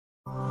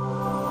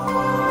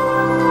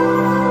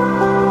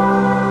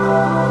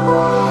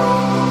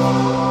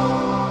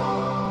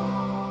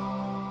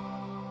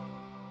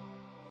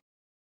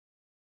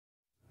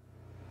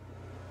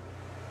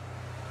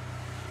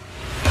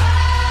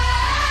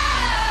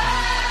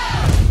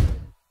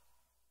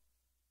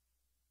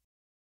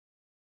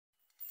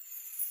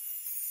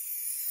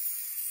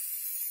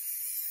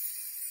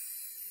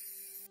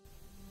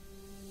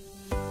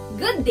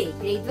Good day,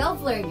 grade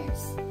 12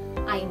 learners.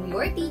 I am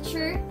your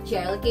teacher,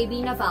 Gerald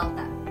KB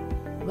Navalta.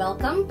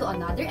 Welcome to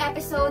another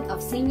episode of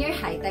Senior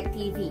High-Tech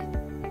TV.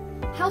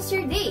 How's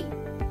your day?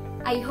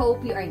 I hope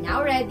you are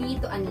now ready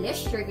to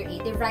unleash your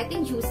creative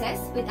writing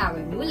juices with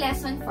our new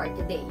lesson for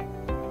today.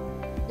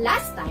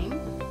 Last time,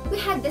 we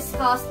had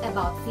discussed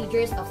about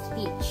figures of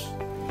speech.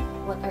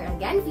 What are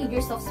again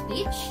figures of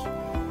speech?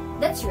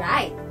 That's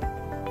right.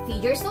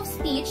 Figures of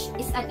speech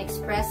is an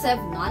expressive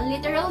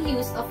non-literal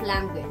use of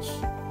language.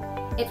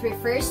 It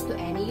refers to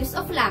any use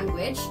of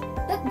language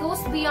that goes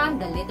beyond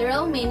the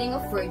literal meaning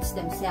of words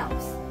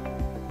themselves.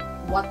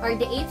 What are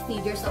the 8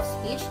 figures of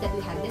speech that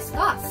we had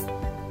discussed?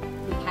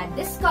 We had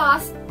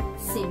discussed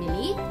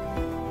simile,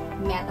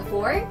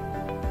 metaphor,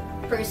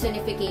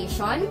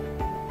 personification,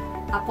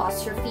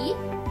 apostrophe,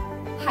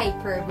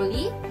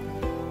 hyperbole,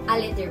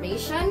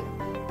 alliteration,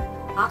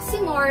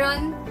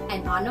 oxymoron,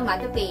 and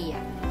onomatopoeia.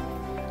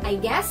 I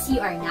guess you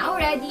are now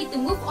ready to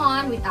move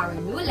on with our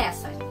new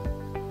lesson.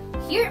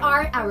 Here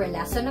are our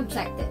lesson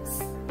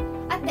objectives.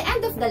 At the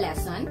end of the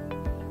lesson,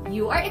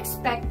 you are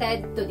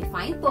expected to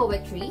define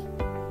poetry,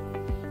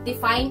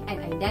 define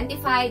and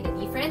identify the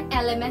different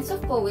elements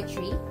of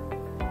poetry,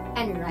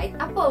 and write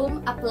a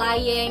poem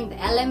applying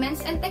the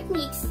elements and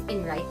techniques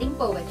in writing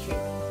poetry.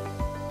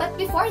 But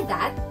before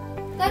that,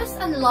 let us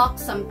unlock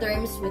some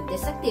terms with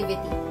this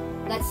activity.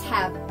 Let's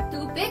have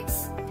 2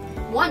 picks,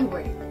 1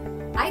 word.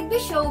 I'd be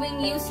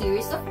showing you a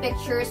series of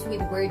pictures with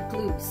word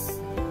clues,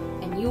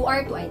 and you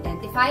are to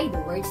identify the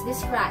words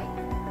described.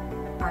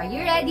 Are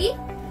you ready?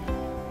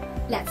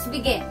 Let's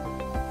begin.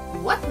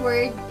 What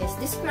word is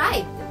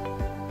described?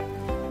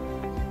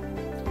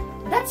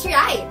 That's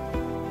right!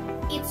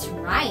 It's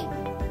rhyme.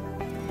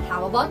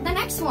 How about the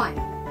next one?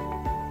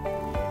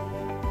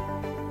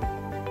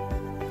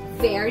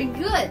 Very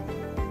good!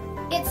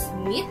 It's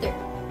meter.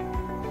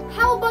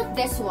 How about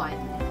this one?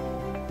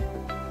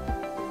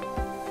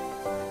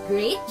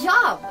 Great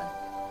job!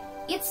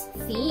 It's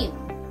theme.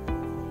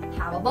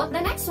 How about the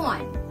next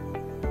one?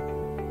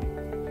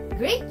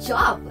 Great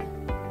job!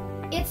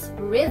 It's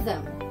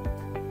rhythm.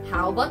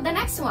 How about the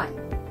next one?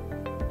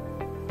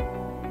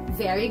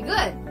 Very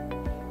good!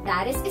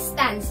 That is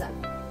stanza.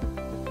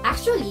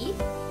 Actually,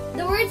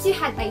 the words you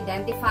had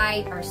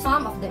identified are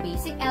some of the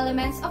basic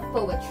elements of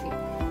poetry.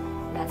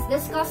 Let's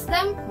discuss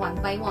them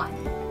one by one.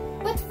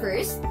 But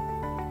first,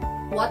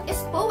 what is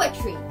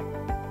poetry?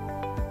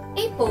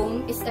 A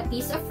poem is a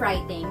piece of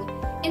writing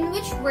in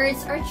which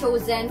words are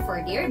chosen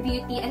for their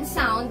beauty and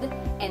sound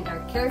and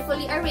are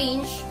carefully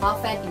arranged,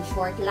 often in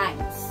short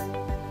lines.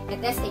 It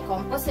is a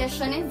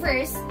composition in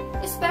verse,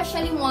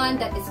 especially one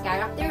that is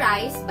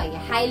characterized by a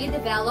highly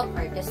developed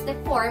artistic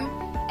form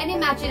and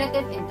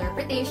imaginative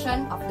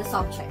interpretation of the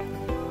subject.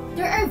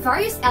 There are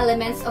various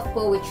elements of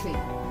poetry.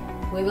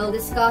 We will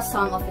discuss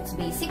some of its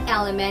basic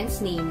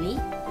elements,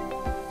 namely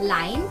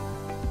line,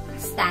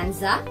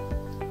 stanza,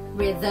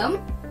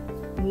 rhythm,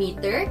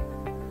 meter,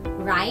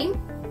 rhyme,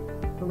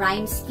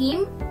 rhyme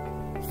scheme,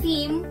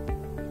 theme,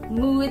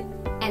 mood,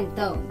 and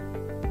tone.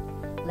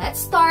 Let's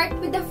start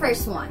with the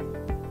first one.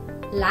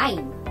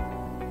 Line.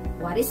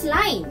 What is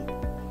line?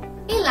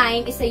 A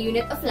line is a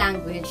unit of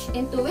language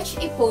into which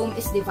a poem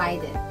is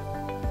divided.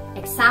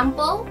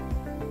 Example,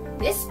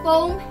 this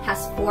poem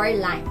has 4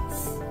 lines.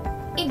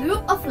 A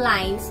group of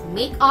lines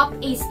make up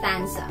a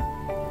stanza.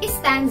 A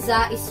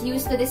stanza is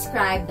used to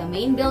describe the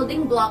main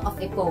building block of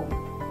a poem.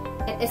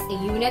 It is a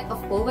unit of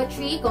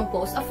poetry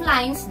composed of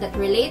lines that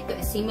relate to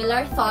a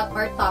similar thought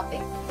or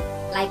topic,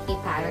 like a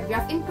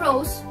paragraph in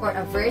prose or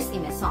a verse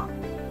in a song.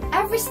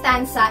 Every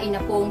stanza in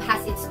a poem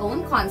has its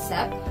own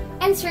concept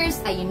and serves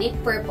a unique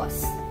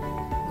purpose.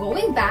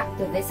 Going back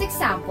to this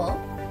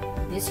example,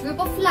 this group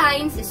of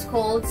lines is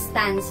called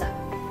stanza.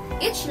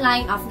 Each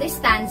line of the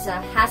stanza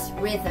has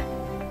rhythm.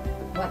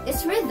 What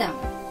is rhythm?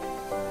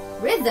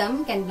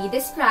 Rhythm can be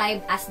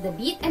described as the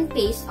beat and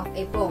pace of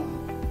a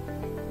poem.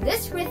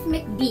 This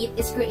rhythmic beat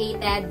is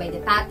created by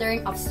the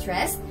pattern of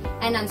stressed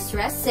and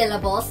unstressed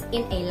syllables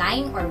in a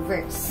line or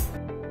verse.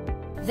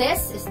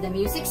 This is the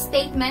music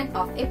statement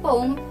of a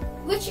poem,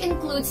 which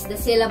includes the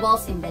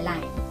syllables in the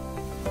line.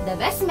 The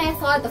best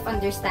method of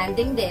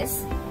understanding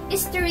this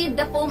is to read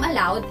the poem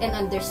aloud and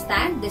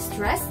understand the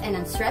stressed and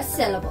unstressed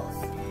syllables.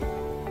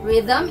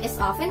 Rhythm is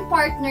often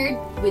partnered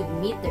with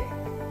meter.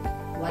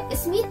 What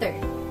is meter?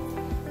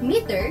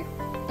 Meter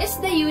is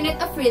the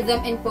unit of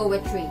rhythm in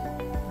poetry,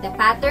 the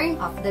pattern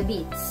of the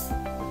beats.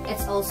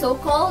 It's also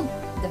called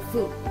the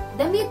foot.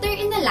 The meter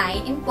in a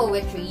line in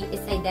poetry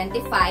is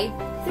identified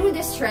through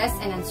the stressed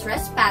and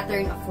unstressed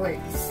pattern of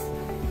words.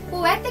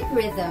 Poetic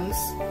rhythms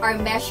are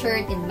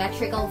measured in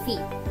metrical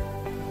feet.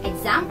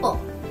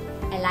 Example,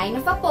 a line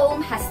of a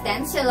poem has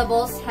 10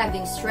 syllables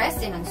having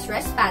stressed and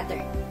unstressed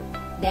pattern.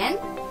 Then,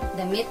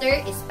 the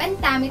meter is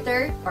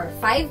pentameter or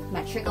 5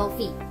 metrical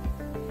feet.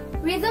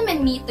 Rhythm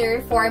and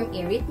meter form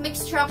a rhythmic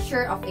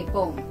structure of a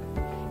poem.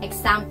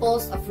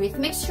 Examples of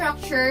rhythmic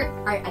structure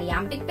are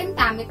iambic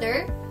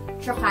pentameter,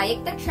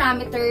 trochaic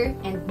tetrameter,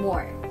 and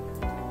more.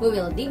 We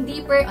will dig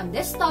deeper on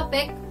this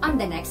topic on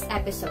the next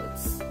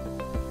episodes.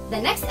 The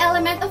next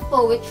element of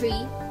poetry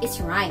is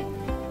rhyme.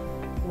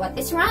 What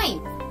is rhyme?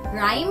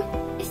 Rhyme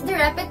is the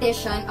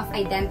repetition of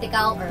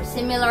identical or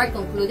similar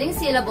concluding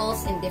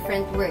syllables in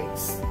different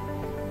words.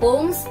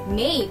 Poems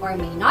may or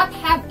may not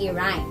have a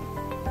rhyme.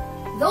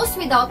 Those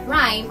without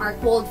rhyme are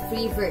called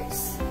free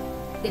verse.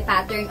 The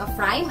pattern of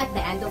rhyme at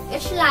the end of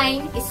each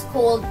line is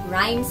called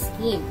rhyme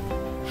scheme.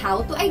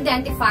 How to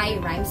identify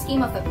rhyme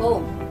scheme of a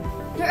poem?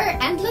 There are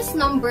endless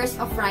numbers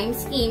of rhyme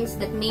schemes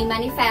that may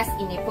manifest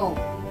in a poem,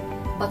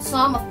 but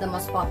some of the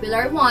most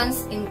popular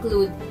ones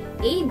include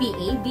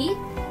ABAB,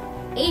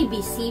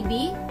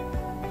 ABCB,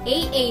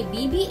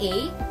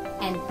 AABBA,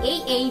 and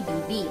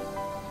AABB.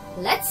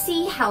 Let's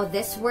see how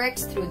this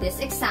works through these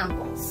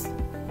examples.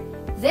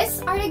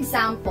 These are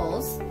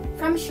examples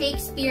from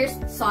Shakespeare's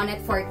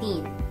Sonnet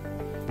 14.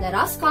 Let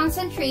us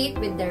concentrate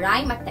with the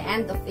rhyme at the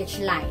end of each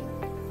line.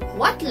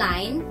 What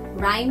line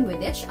rhyme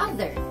with each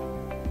other?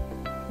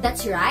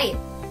 That's right.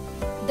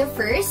 The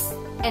first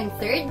and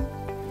third,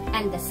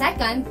 and the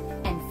second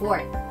and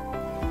fourth.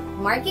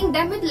 Marking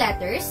them with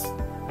letters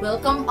will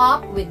come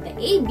up with the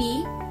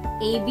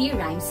AB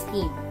rhyme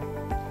scheme.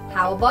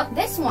 How about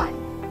this one?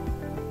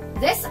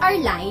 These are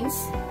lines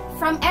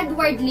from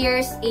Edward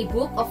Lear's A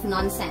Book of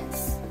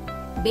Nonsense.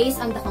 Based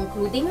on the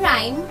concluding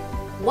rhyme,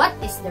 what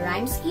is the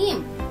rhyme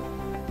scheme?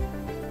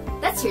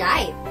 That's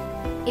right.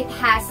 It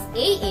has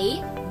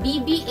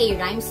AABBA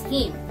rhyme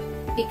scheme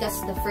because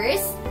the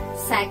first,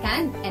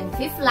 second, and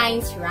fifth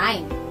lines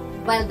rhyme,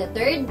 while the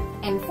third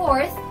and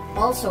fourth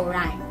also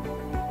rhyme.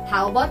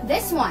 How about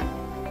this one?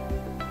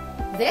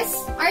 These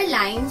are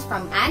lines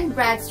from Anne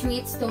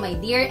Bradstreet's To My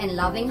Dear and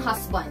Loving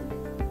Husband.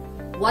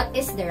 What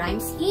is the rhyme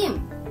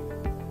scheme?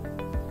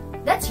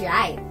 That's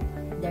right.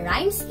 The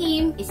rhyme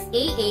scheme is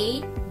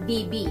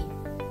AABB.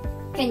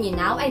 Can you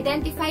now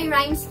identify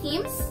rhyme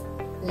schemes?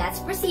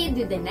 Let's proceed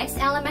with the next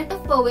element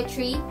of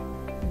poetry,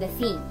 the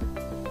theme.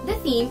 The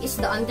theme is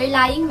the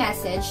underlying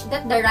message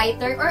that the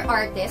writer or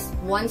artist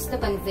wants to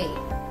convey.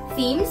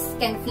 Themes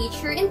can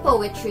feature in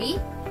poetry,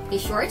 a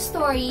short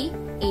story,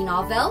 a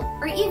novel,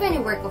 or even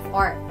a work of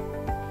art.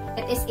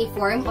 It is a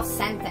form of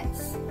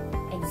sentence.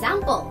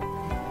 Example,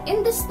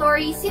 in the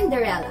story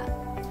Cinderella,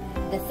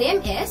 the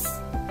theme is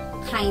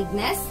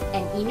kindness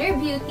and inner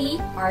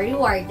beauty are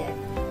rewarded.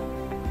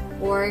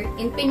 Or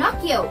in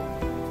Pinocchio,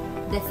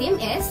 the theme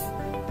is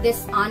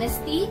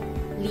dishonesty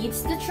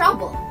leads to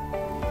trouble.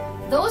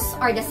 Those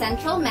are the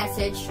central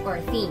message or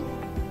theme.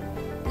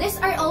 These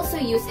are also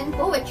used in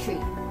poetry.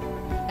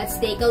 Let's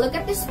take a look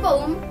at this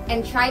poem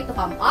and try to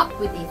come up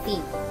with a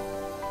theme.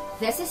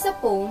 This is a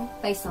poem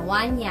by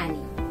Sawan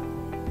Yani.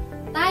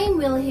 Time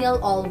will heal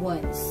all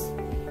wounds.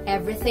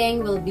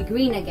 Everything will be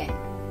green again.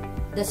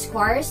 The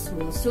scars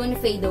will soon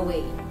fade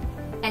away,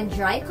 and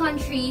dry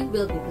country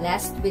will be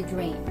blessed with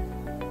rain.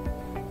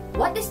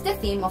 What is the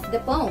theme of the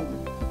poem?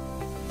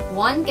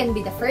 One can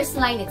be the first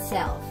line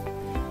itself.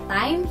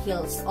 Time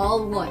heals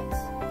all wounds.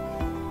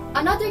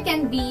 Another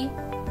can be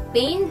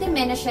pain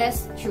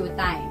diminishes through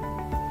time.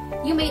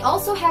 You may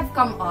also have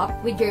come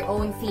up with your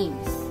own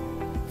themes.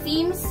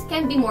 Themes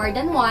can be more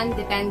than one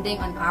depending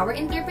on our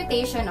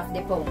interpretation of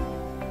the poem.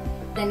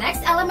 The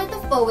next element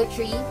of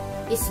poetry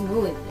is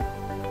mood.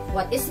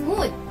 What is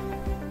mood?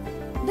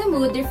 The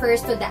mood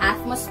refers to the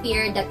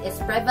atmosphere that is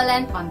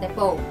prevalent on the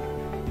poem.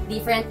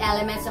 Different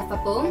elements of a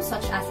poem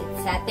such as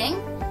its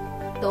setting,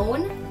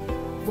 tone,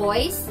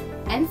 voice,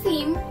 and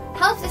theme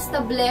helps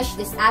establish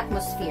this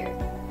atmosphere.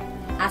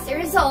 As a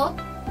result,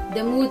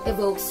 the mood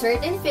evokes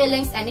certain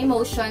feelings and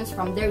emotions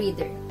from the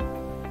reader.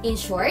 In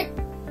short,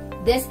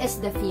 this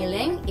is the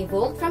feeling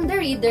evoked from the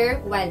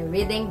reader while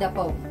reading the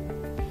poem.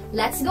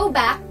 Let's go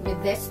back with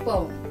this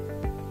poem.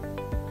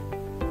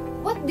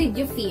 What did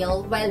you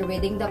feel while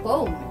reading the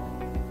poem?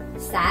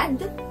 Sad?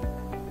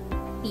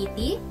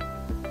 Pity?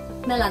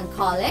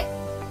 Melancholic?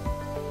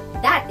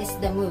 That is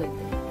the mood.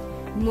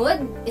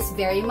 Mood is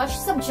very much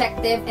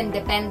subjective and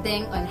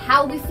depending on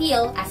how we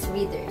feel as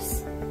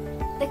readers.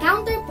 The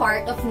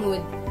counterpart of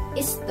mood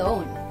is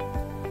tone.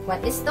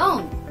 What is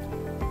tone?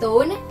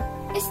 Tone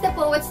is the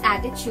poet's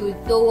attitude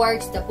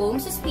towards the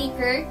poem's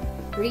speaker,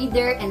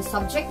 reader, and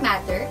subject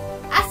matter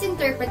as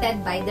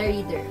interpreted by the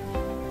reader.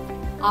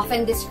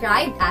 Often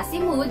described as a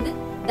mood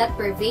that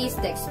pervades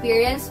the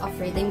experience of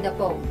reading the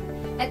poem.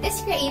 It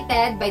is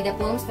created by the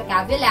poem's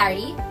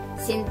vocabulary,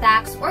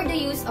 syntax, or the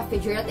use of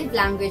figurative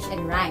language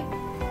and rhyme.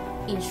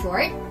 In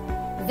short,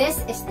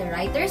 this is the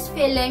writer's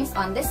feelings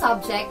on the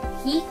subject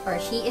he or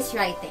she is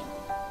writing.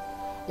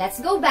 Let's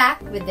go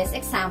back with this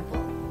example.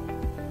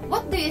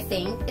 What do you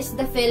think is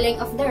the feeling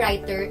of the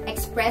writer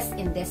expressed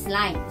in these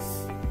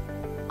lines?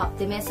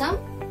 Optimism?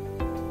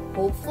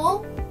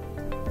 Hopeful?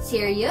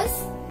 Serious?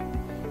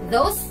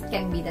 Those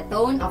can be the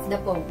tone of the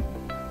poem.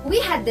 We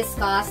had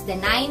discussed the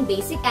 9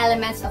 basic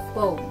elements of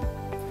poem.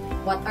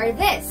 What are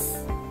these?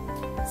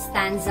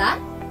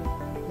 Stanza,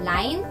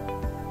 line,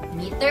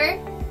 meter,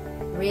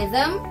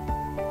 rhythm,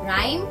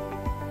 rhyme,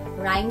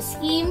 rhyme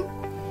scheme,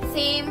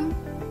 theme,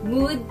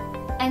 mood,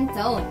 and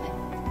tone.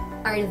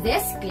 Are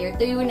these clear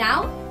to you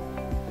now?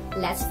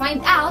 Let's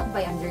find out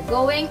by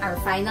undergoing our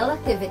final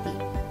activity.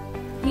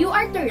 You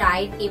are to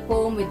write a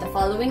poem with the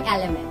following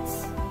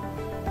elements.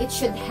 It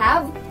should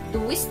have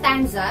 2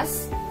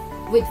 stanzas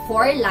with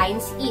 4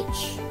 lines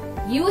each.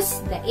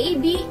 Use the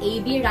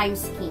ABAB rhyme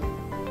scheme.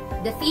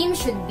 The theme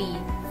should be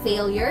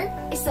failure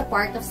is a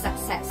part of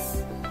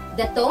success.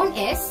 The tone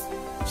is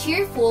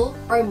cheerful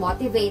or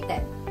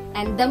motivated,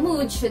 and the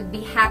mood should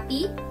be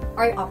happy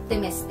or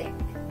optimistic.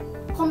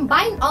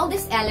 Combine all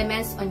these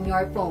elements on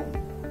your poem.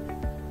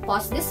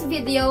 Pause this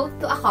video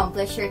to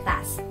accomplish your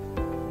task.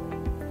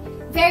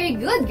 Very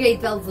good, grade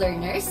 12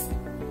 learners!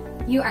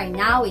 You are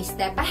now a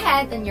step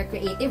ahead on your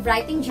creative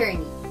writing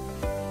journey.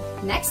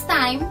 Next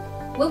time,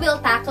 we will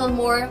tackle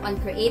more on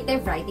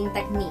creative writing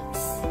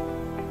techniques.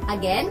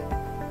 Again,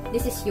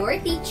 this is your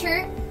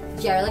teacher,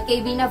 Gerald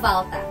KB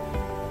Navalta.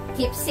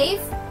 Keep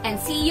safe and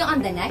see you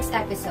on the next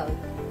episode.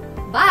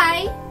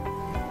 Bye!